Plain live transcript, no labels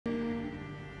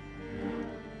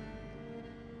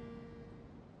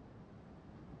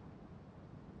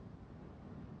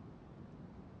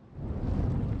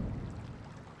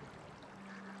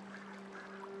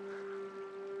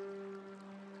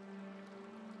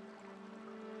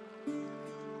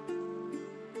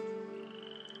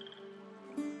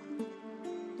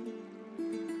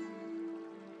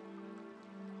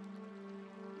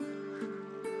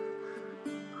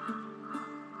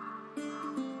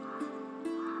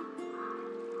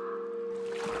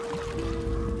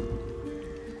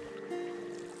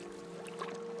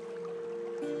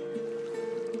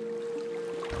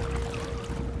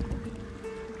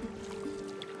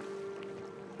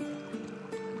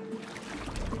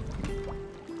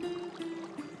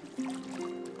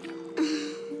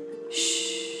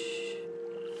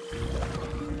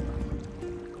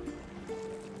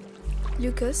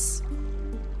Lucas?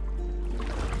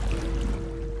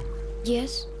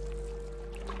 Yes?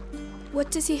 What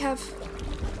does he have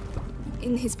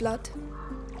in his blood?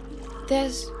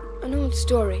 There's an old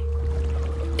story.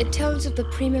 It tells of the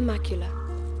prima macula.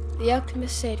 The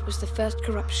alchemist said it was the first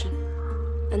corruption,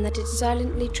 and that it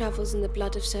silently travels in the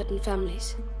blood of certain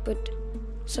families. But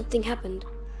something happened.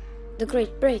 The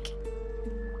Great Break,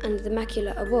 and the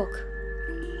macula awoke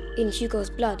in Hugo's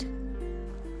blood.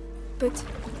 But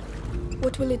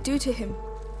what will it do to him?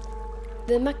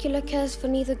 The macula cares for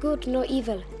neither good nor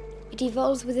evil. It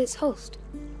evolves with its host.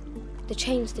 To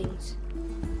change things.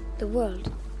 The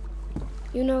world.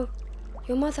 You know,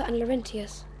 your mother and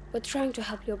Laurentius were trying to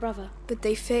help your brother. But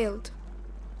they failed.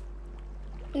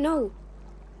 No.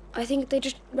 I think they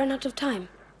just ran out of time.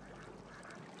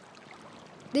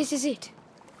 This is it.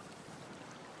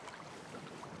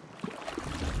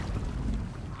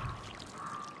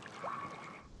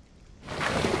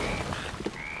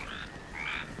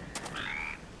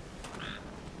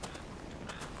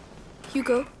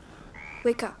 Hugo,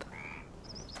 wake up.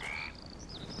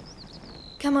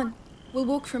 Come on, we'll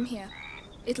walk from here.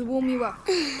 It'll warm you up.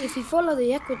 If we follow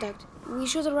the aqueduct, we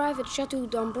should arrive at Chateau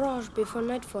d'Ambrage before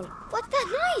nightfall. What's that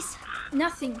noise?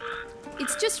 Nothing.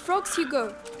 It's just frogs,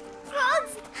 Hugo.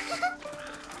 Frogs?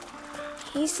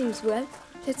 He seems well.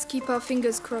 Let's keep our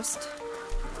fingers crossed.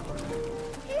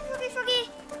 Hey, Froggy.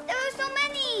 There are so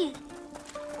many.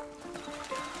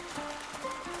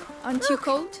 Aren't you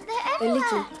cold? They're A everywhere.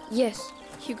 little, yes.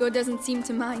 Hugo doesn't seem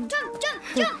to mind.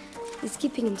 Jump. He's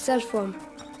keeping himself warm.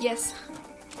 Yes,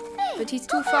 Hey, but he's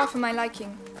go too far back. for my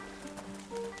liking.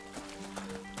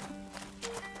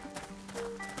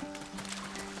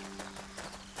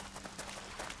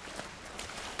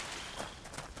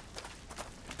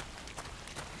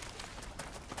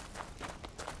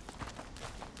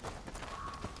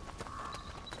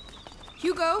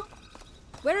 Hugo,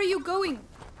 where are you going?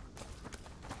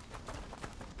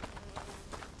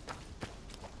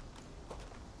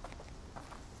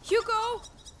 Hugo!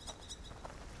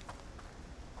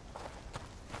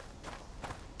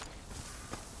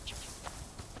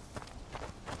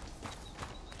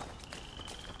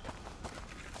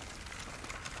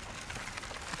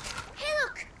 Hey,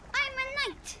 look. I'm a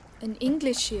knight. An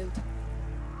English shield.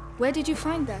 Where did you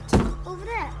find that? Over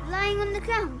there, lying on the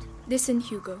ground. Listen,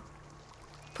 Hugo.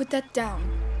 Put that down.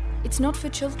 It's not for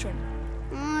children.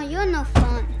 Oh, you're no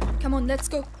fun. Come on, let's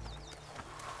go.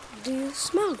 Do you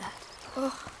smell that?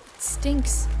 Oh, it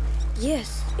stinks.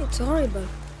 Yes, it's horrible.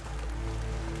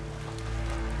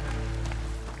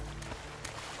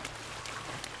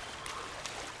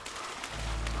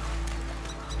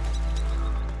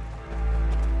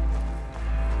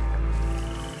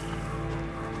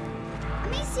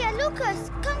 Amicia, Lucas,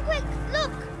 come quick,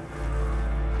 look.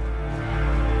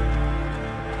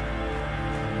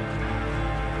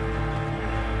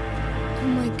 Oh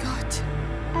my god.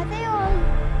 Are they all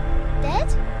dead?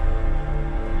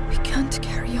 We can't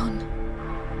carry on.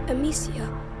 Amicia,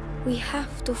 we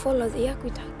have to follow the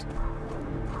aqueduct.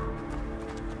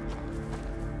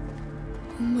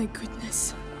 Oh my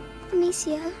goodness.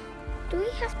 Amicia, do we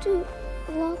have to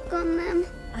walk on them?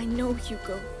 I know,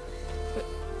 Hugo. But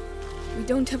we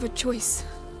don't have a choice.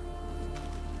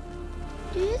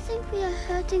 Do you think we are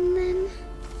hurting them?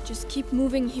 Just keep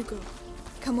moving, Hugo.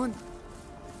 Come on.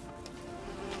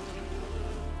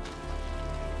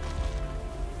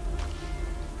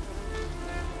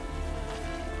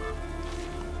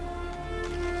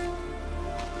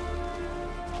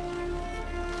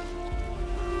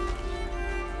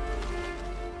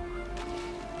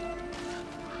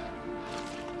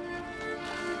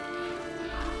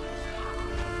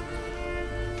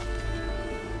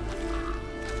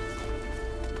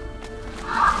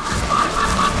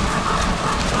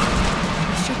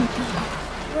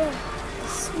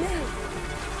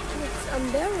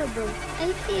 Unbearable.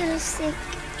 I feel sick.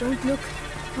 Don't look.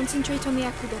 Concentrate on the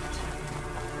aqueduct.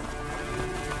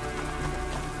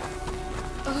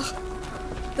 Ugh.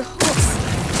 The horse.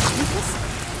 Lucas?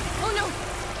 Oh no!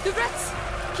 The rats!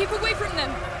 Keep away from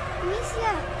them!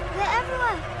 Amicia, they're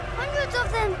everywhere. Hundreds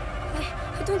of them.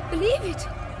 I don't believe it.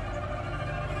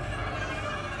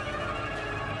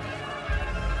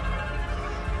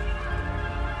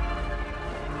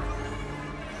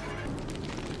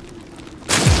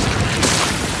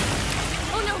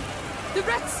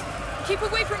 Keep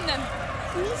away from them!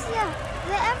 Amicia,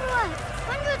 they're everywhere.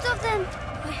 Hundreds of them.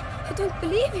 I don't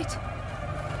believe it.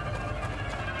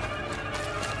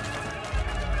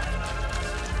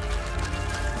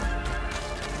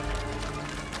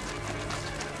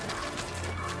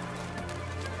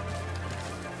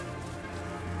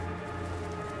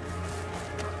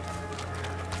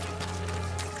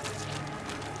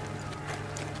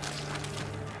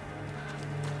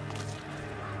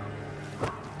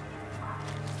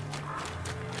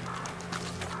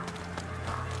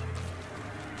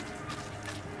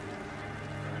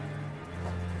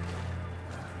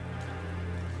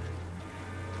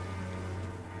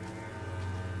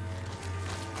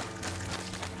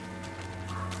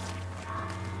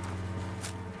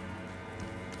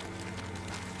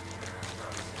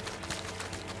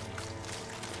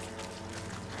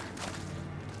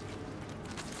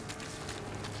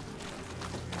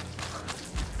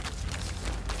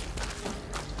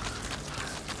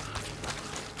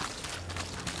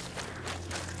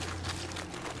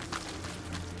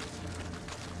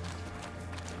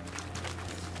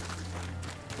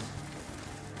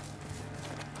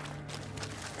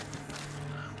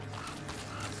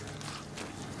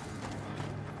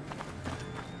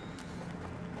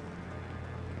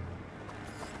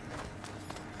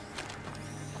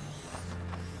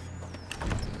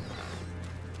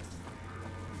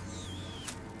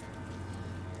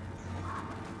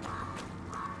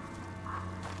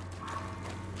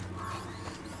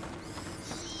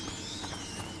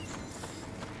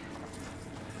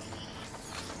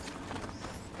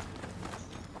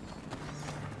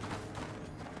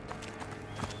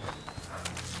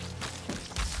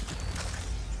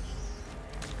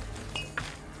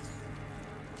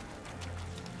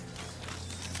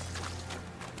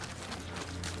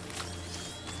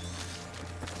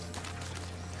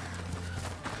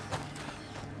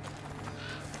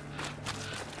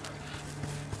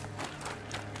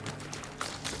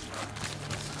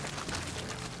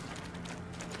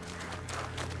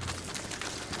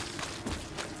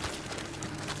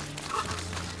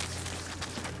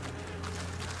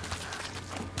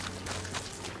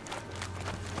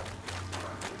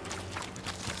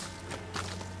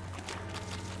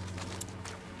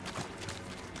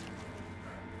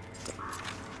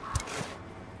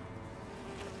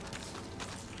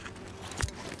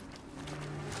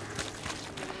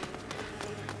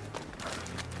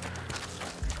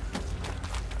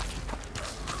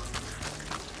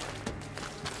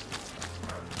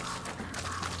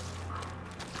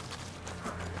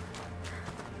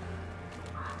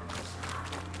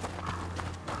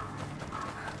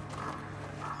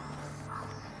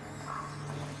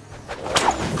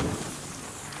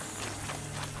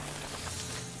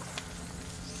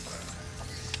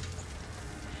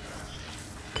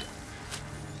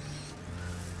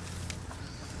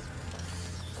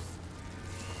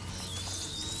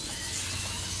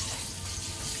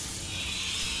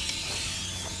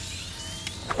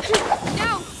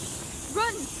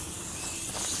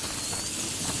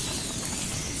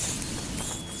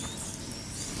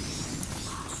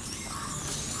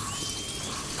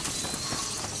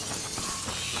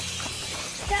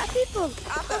 People,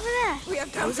 over there. We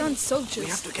have Those aren't soldiers. We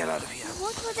have to get out of here.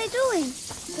 What were they doing?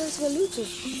 Those were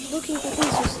looters, looking for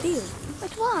things to steal.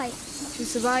 But why? To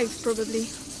survive, probably.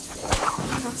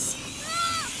 Us.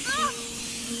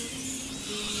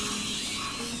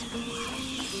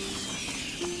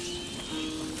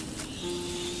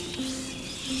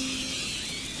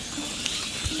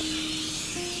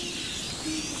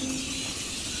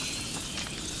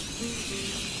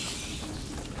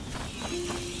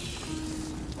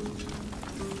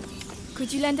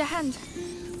 Could you lend a hand?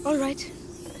 All right.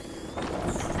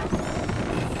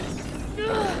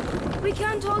 We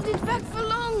can't hold it back for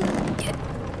long.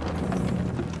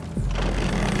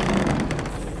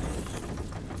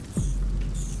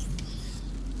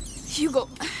 Hugo,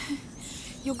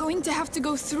 you're going to have to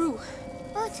go through.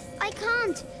 But I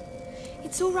can't.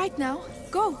 It's all right now.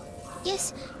 Go.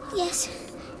 Yes, yes.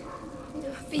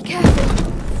 Be careful.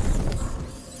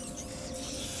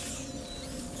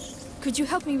 Could you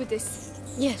help me with this?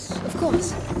 Yes, of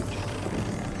course.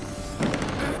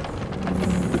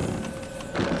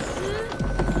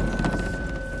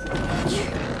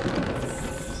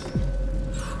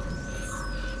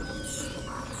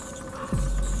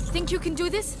 Think you can do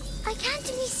this? I can't,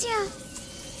 Amicia.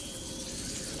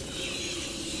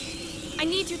 I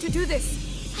need you to do this.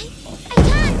 I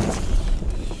can't.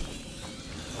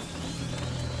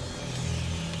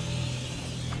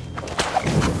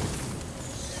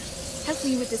 Help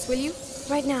me with this, will you?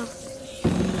 Right now.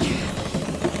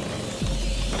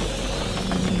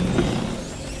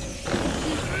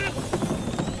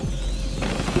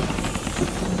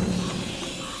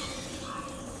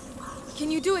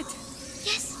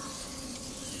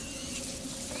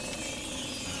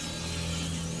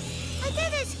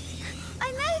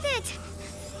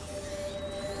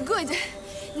 Good.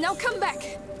 Now come back.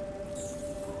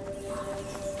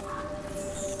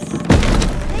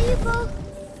 There you go.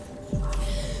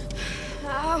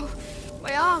 Ow,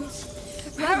 my arms.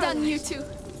 Well done, you two.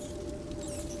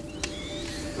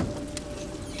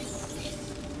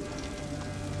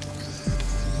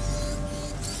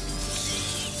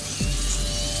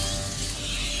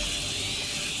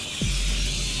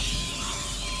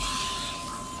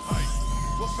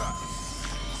 What's that?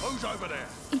 Who's over there?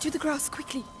 Into the grass,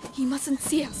 quickly. He mustn't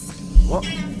see us. What?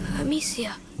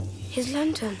 Amicia, his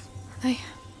lantern. I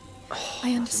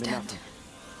understand.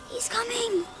 He's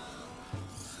coming.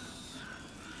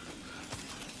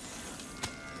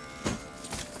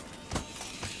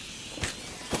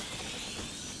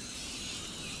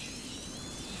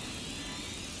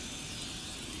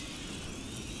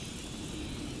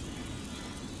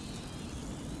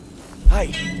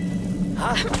 Hey!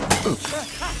 Huh?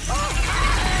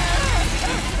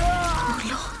 Oh,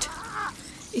 Lord.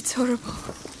 It's horrible.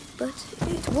 But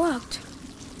it worked.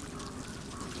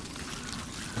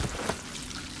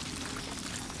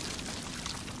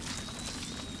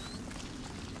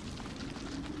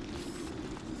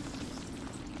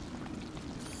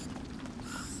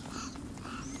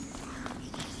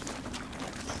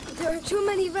 There are too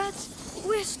many rats.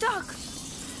 We're stuck.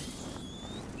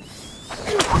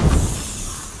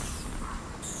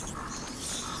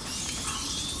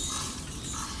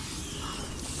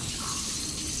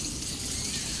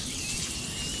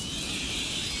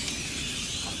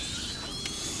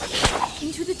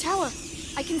 Into the tower.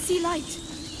 I can see light.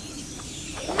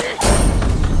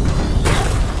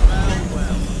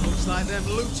 Well, looks like them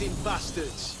looting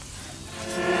bastards.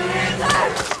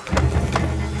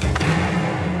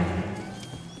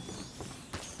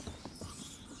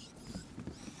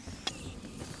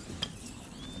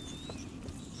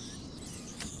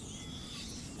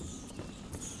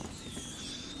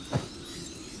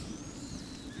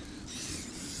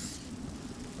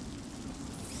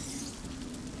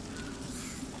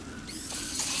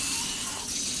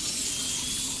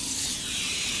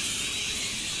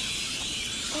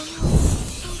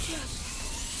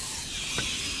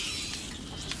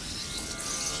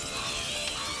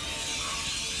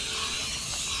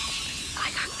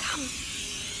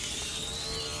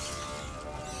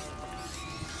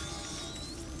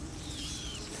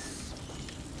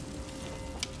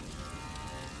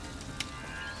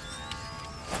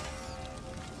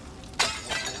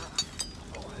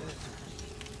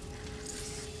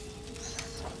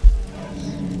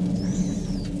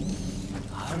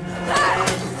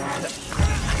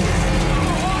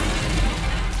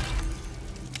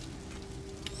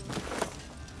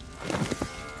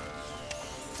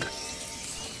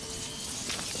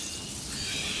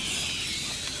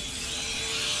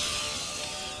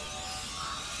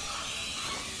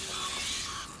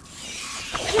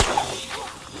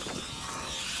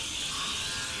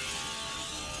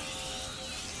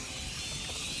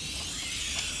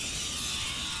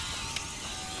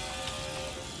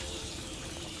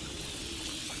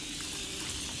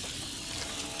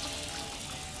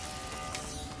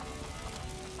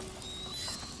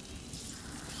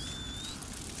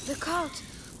 The cart.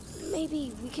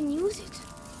 Maybe we can use it.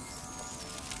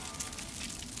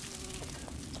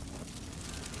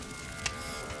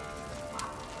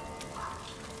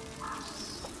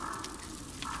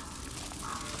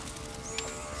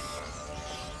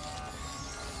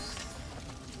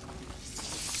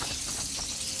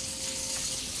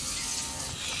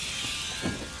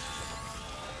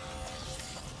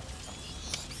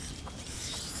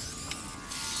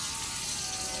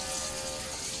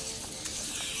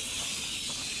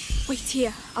 Wait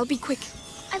here. I'll be quick.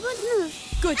 I won't move.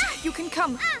 Good. You can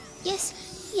come. Yes,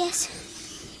 yes.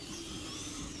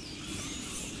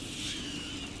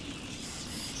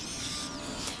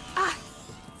 Ah!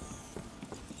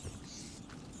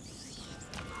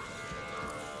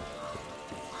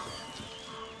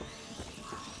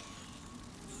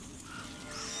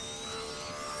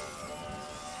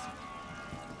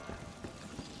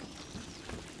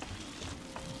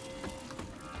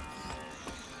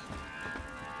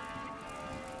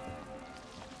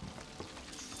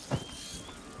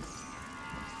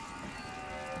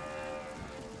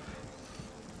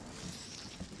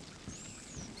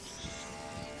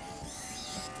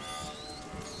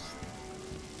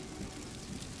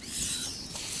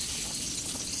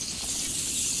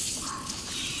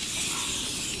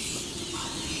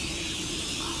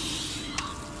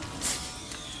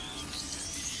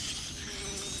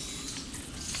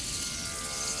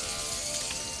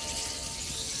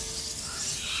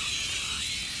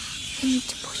 You need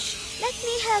to push. Let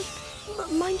me help.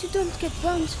 Mind you don't get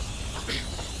burnt.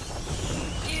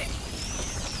 Yeah.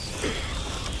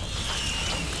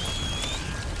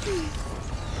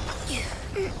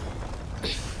 The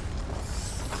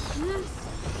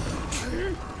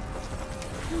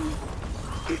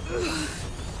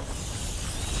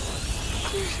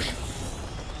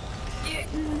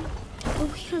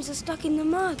wheels are stuck in the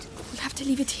mud. We'll have to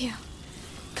leave it here.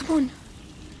 Come on.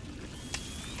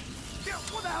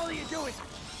 What the hell are you doing?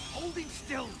 Holding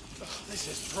still. This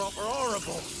is proper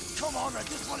horrible. Come on, I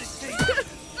just want to see.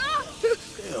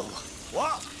 Still.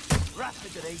 What? Rats are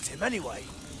gonna eat him anyway.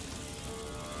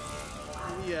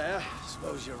 Yeah, I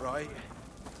suppose you're right.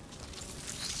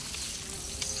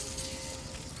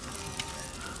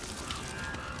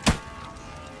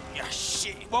 Yeah,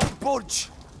 shit, it won't budge.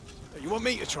 You want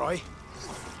me to try?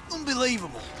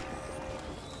 Unbelievable.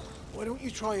 Why don't you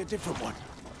try a different one?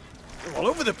 They're all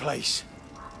over the place.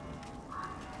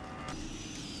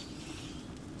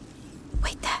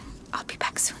 Wait there. I'll be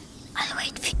back soon. I'll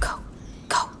wait for you. Go.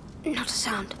 Go. Not a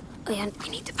sound. We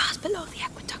need to pass below the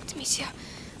aqueduct, Amicia.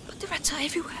 But the rats are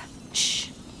everywhere. Shh.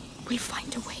 We'll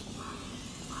find a way.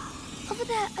 Over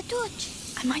there, a torch.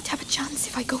 I might have a chance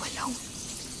if I go alone.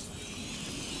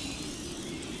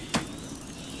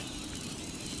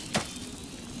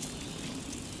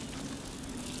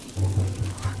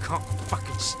 I can't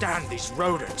fucking stand these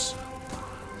rodents.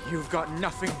 You've got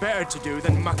nothing better to do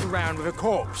than muck around with a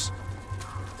corpse.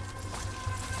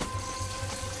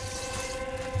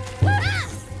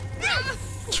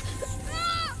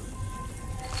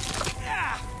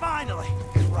 Finally!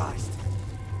 Christ.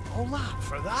 All that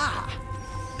for that?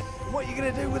 What are you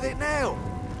gonna do with it now?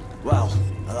 Well,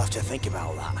 I'll have to think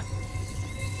about that.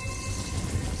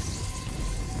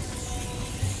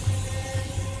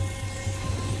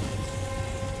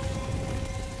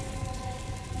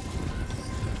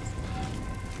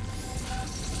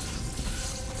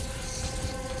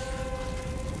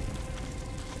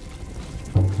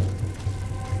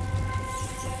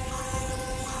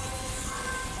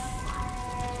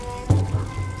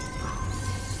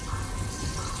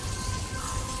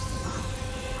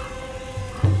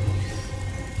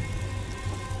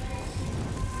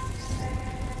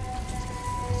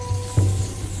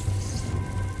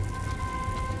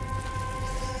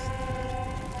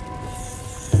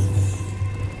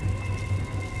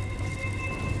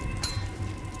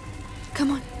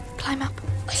 Come on, climb up.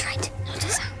 All right, not a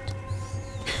sound.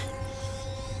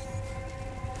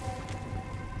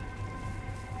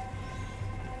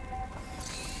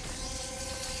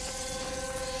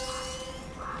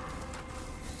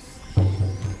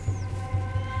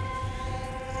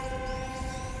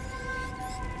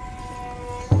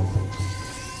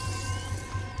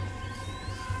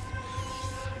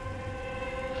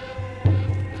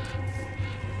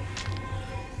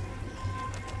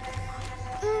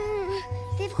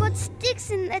 They've got sticks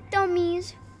in their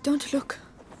dummies. Don't look.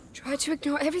 Try to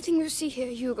ignore everything you see here,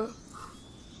 Hugo.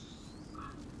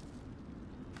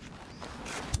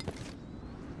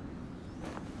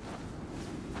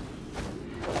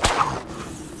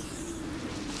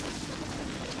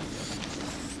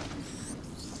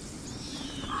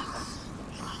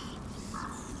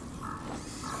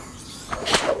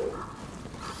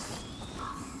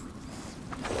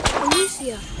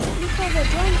 Amicia, look how they're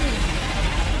blinding.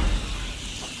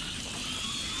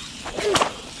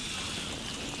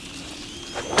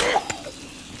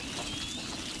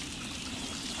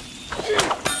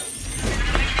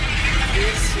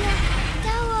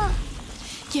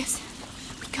 Yes,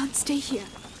 we can't stay here.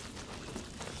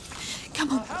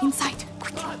 Come on, inside,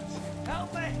 quickly.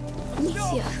 Help me!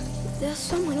 Amicia, there's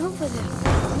someone over there.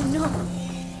 Oh no.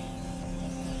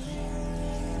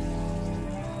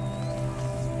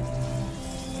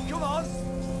 Come on!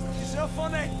 You're so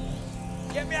funny!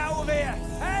 Get me out of here!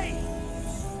 Hey!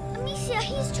 Amicia,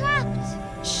 he's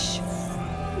trapped. Shh.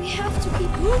 We have to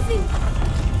keep moving.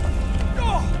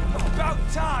 Oh! About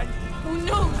time! Oh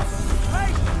no.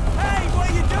 Hey! Hey! What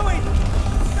are you doing?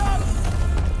 Stop!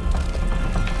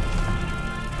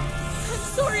 I'm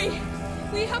sorry.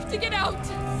 We have to get out.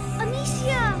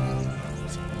 Amicia!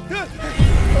 Come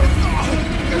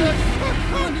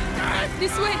on,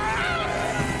 this way.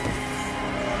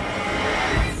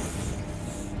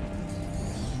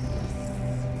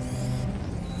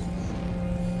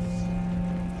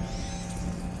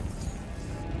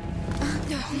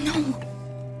 No,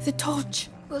 the torch.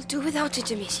 We'll do without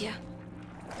it, Amicia.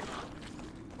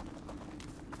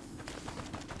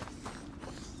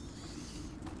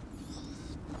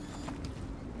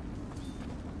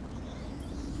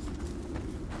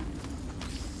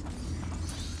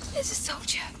 There's a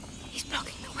soldier. He's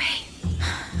blocking the way.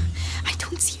 I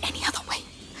don't see any other way.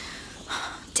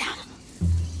 Damn.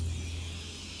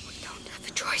 We don't have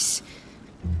a choice.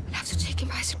 We'll have to take him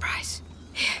by surprise.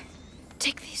 Here,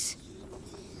 take this.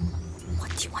 What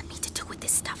do you want me to do with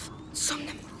this stuff?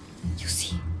 Somnum. You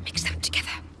see, mix them together.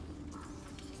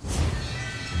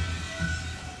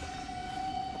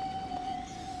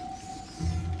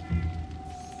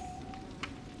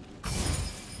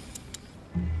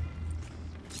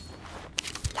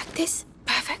 Like this?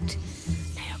 Perfect.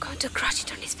 Now you're going to crush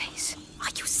it on his face.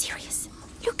 Are you serious?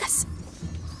 Lucas?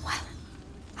 Well,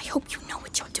 I hope you know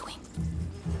what you're doing.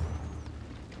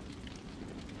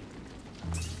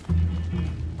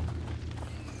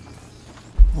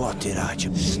 What did I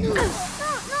just... No!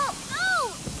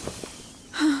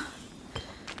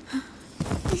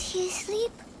 Is he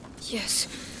asleep? Yes,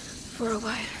 for a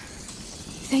while.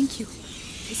 Thank you.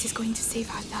 This is going to save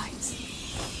our lives.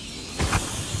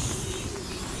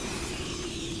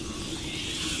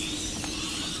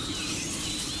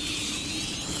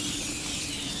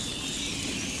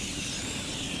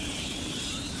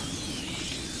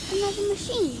 Another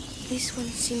machine. This one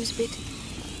seems a bit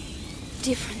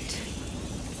different.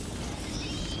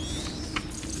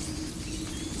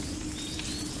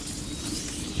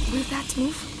 Will that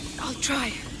move? I'll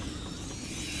try.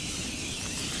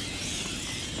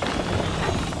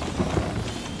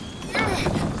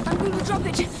 I'm going to drop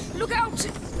it. Look out!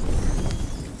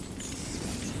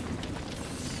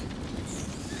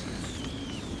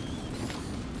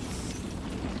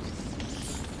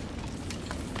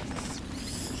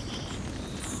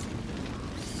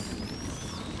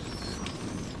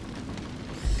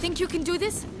 Think you can do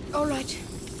this? All right.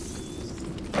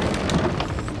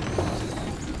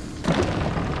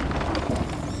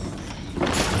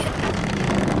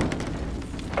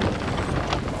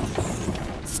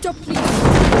 Stop, please.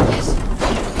 Yes.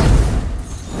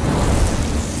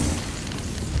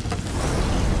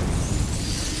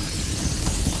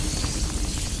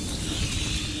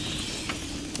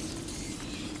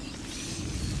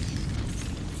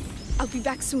 I'll be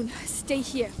back soon. Stay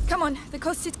here. Come on, the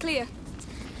coast is clear.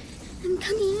 I'm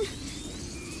coming.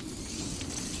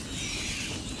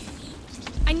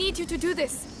 I need you to do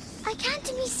this. I can't,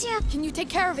 Amicia. Can you take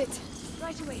care of it?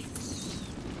 Right away.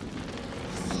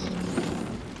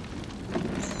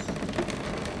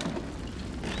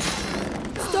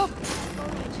 Stop!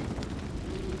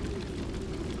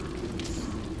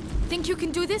 Think you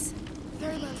can do this?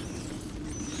 Very well.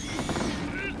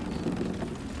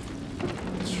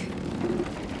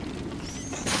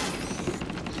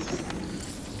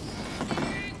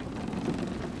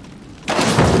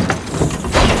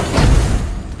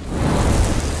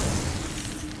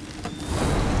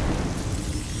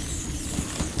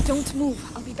 Don't move.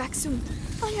 I'll be back soon.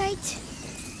 All right.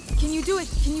 Can you do it?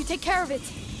 Can you take care of it?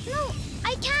 No,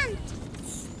 I can't.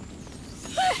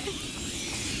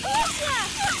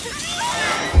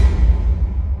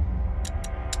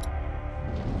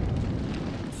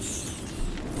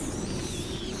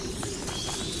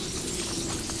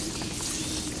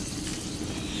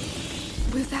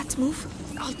 Will that move?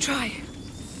 I'll try.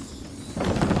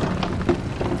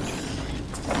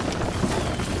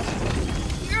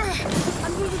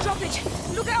 I'm going to drop it.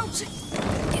 Look out!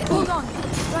 Hold on.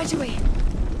 Right away.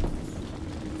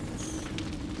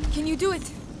 Can you do it?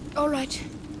 All right.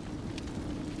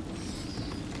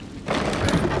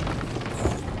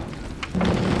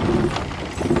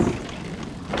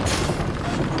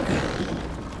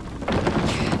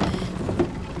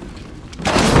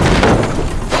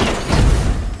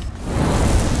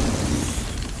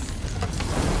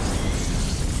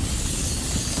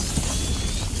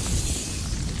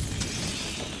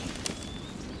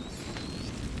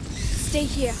 Stay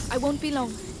here. I won't be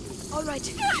long. All right.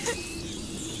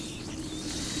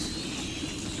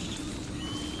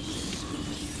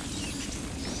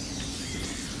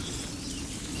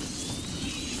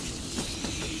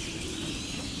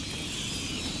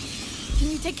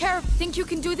 Can you take care of... Think you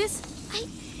can do this? I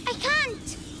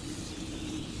can't.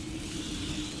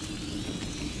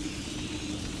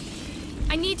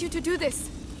 I need you to do this.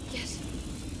 Yes.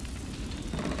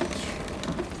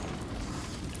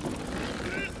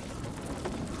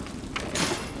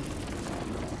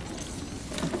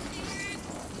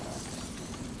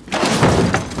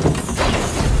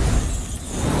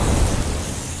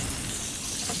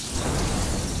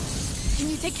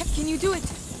 Can you do it?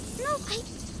 No,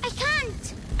 I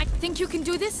can't. I think you can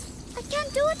do this? I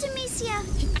can't do it, Amicia.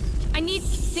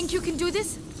 Think you can do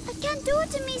this? I can't do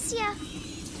it, Amicia.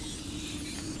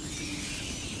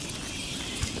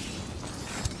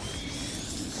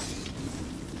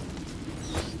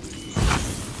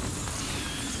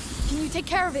 Can you take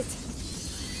care of it?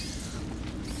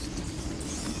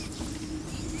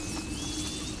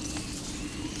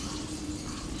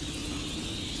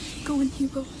 Go on,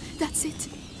 Hugo. That's it.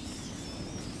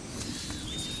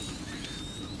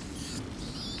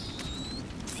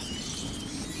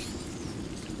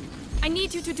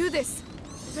 need you to do this.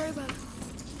 Very well.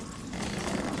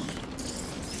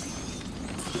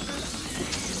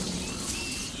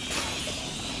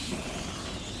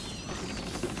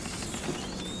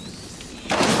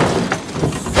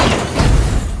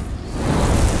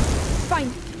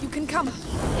 Fine, you can come.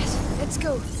 Yes, let's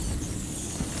go.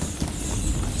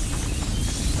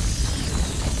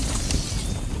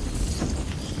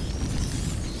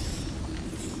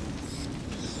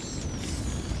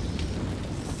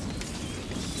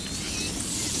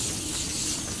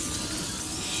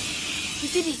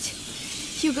 You did it.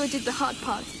 Hugo did the hard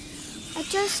part. I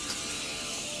just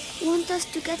want us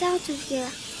to get out of here.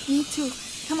 Me too.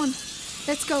 Come on,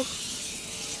 let's go.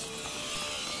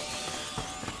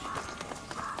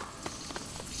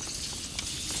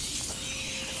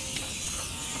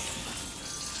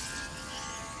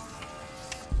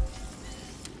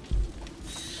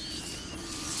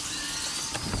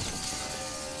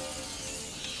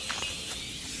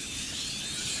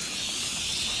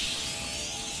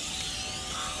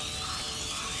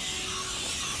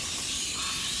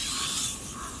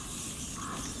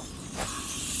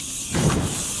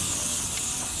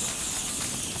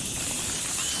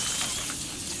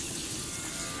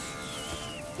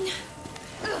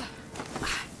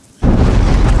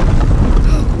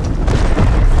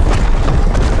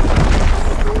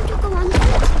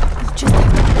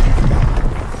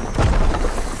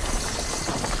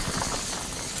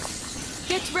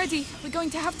 We're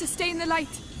going to have to stay in the light.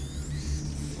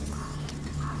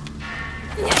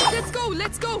 Yes, let's go,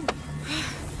 let's go.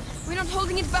 We're not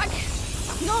holding it back.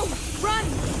 No, run.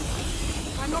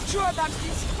 I'm not sure about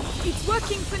this. It's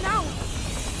working for now.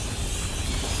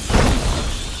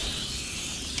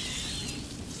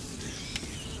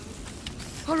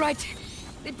 All right,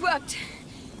 it worked.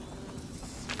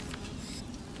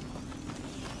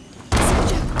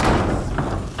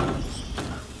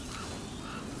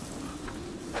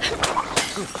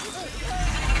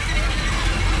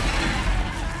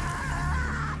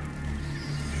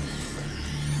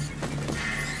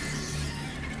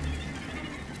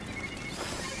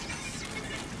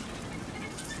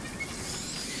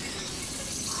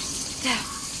 There,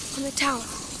 on the tower.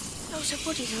 Those are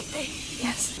bodies, aren't they?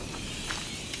 Yes.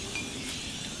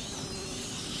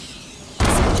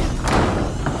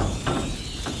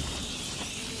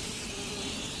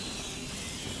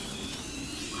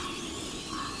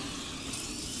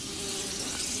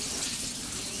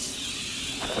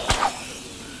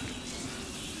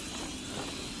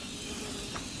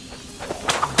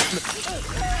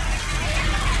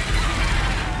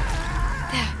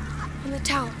 There, on the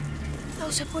tower.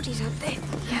 Those are bodies, aren't they?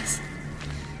 Yes.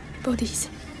 Bodies.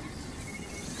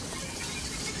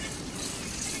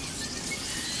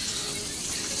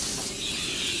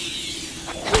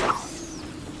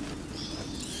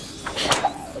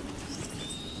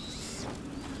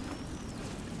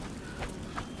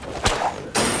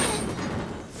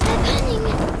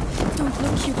 Don't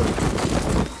look, Hugo.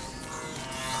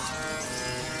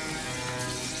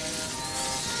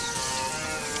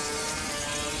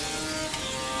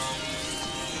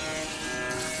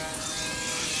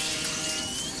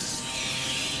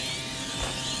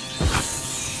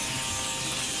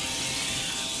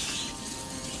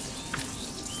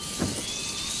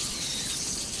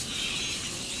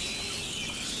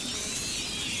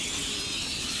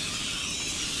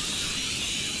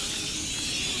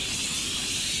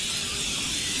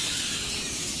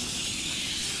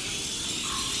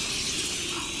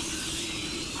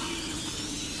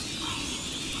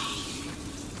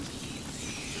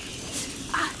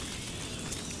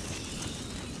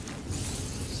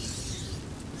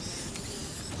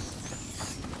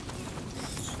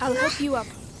 I'll help you up.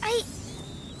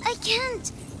 I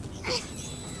can't.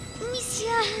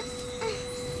 Amicia,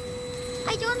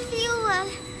 I don't feel well.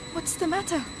 What's the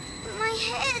matter? My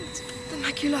head. The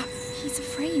macula. He's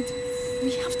afraid.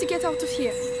 We have to get out of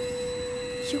here.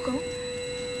 Hugo?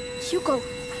 Hugo!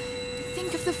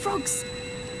 Think of the frogs.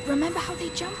 Remember how they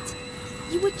jumped?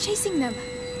 You were chasing them.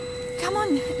 Come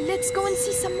on, let's go and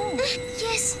see some more.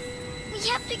 Yes. We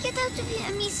have to get out of here,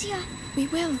 Amicia. We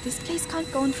will. This place can't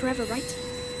go on forever, right?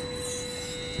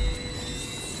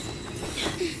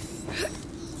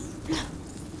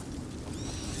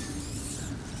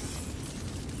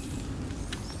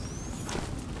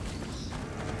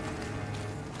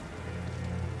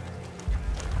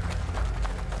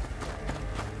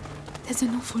 There's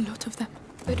an awful lot of them.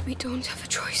 But we don't have a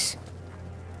choice.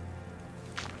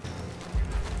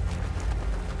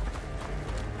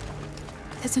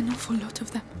 There's an awful lot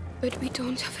of them. But we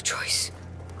don't have a choice.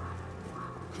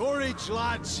 Courage,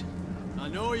 lads. I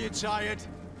know you're tired.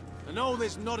 I know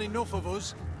there's not enough of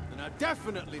us, and And I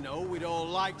definitely know we'd all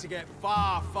like to get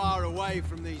far, far away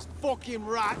from these fucking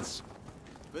rats.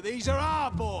 But these are our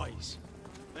boys.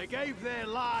 They gave their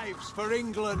lives for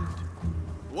England.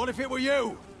 What if it were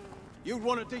you? You'd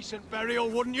want a decent burial,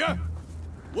 wouldn't you?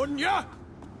 Wouldn't you?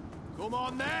 Come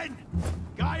on then.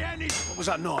 Guy Ennis. What was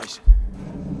that noise?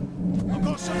 I've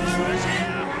got some looters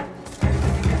here.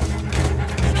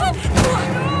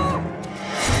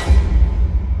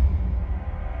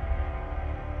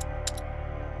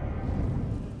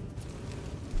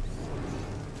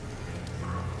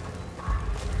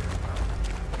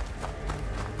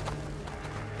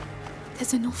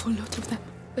 There's an awful lot of them.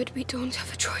 But we don't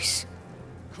have a choice.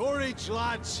 Courage,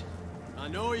 lads. I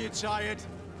know you're tired.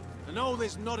 I know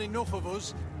there's not enough of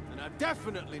us. And I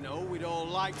definitely know we'd all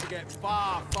like to get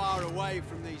far, far away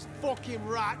from these fucking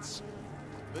rats.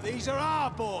 But these are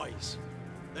our boys.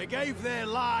 They gave their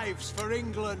lives for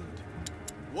England.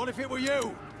 What if it were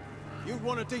you? You'd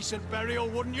want a decent burial,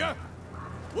 wouldn't you?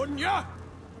 Wouldn't you?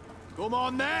 Come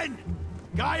on then.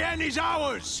 Guyenne is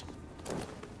ours.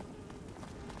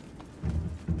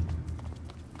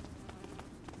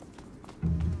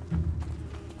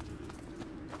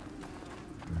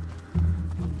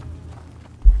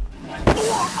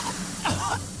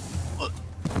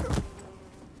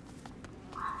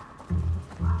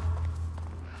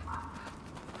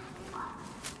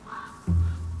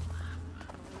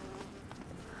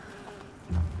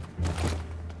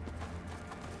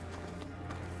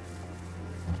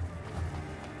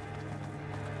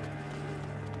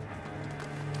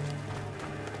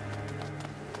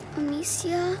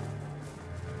 Amicia,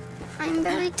 I'm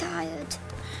very tired.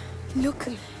 Look,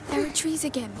 there are trees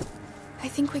again. I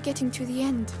think we're getting to the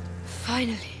end.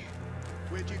 Finally.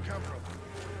 Where'd you come from?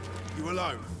 You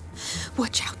alone?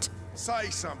 Watch out. Say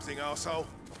something, arsehole.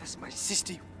 That's my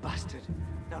sister, you bastard.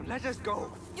 Now let us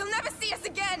go. You'll never see us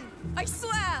again! I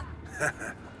swear!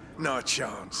 No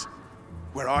chance.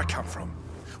 Where I come from,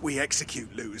 we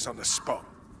execute looters on the spot.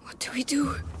 What do we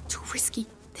do? Too risky.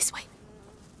 This way.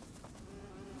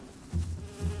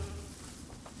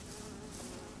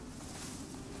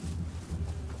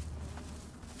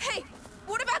 Hey!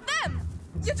 What about them?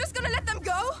 You're just gonna let them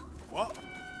go? What?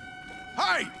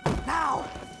 Hey! Now!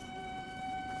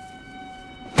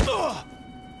 Ugh!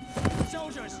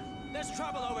 Soldiers, there's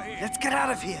trouble over here. Let's get out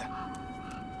of here.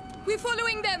 We're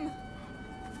following them!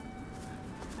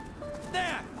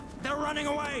 There! They're running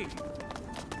away!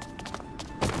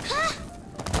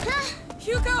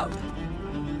 Hugo!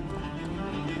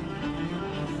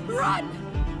 Run!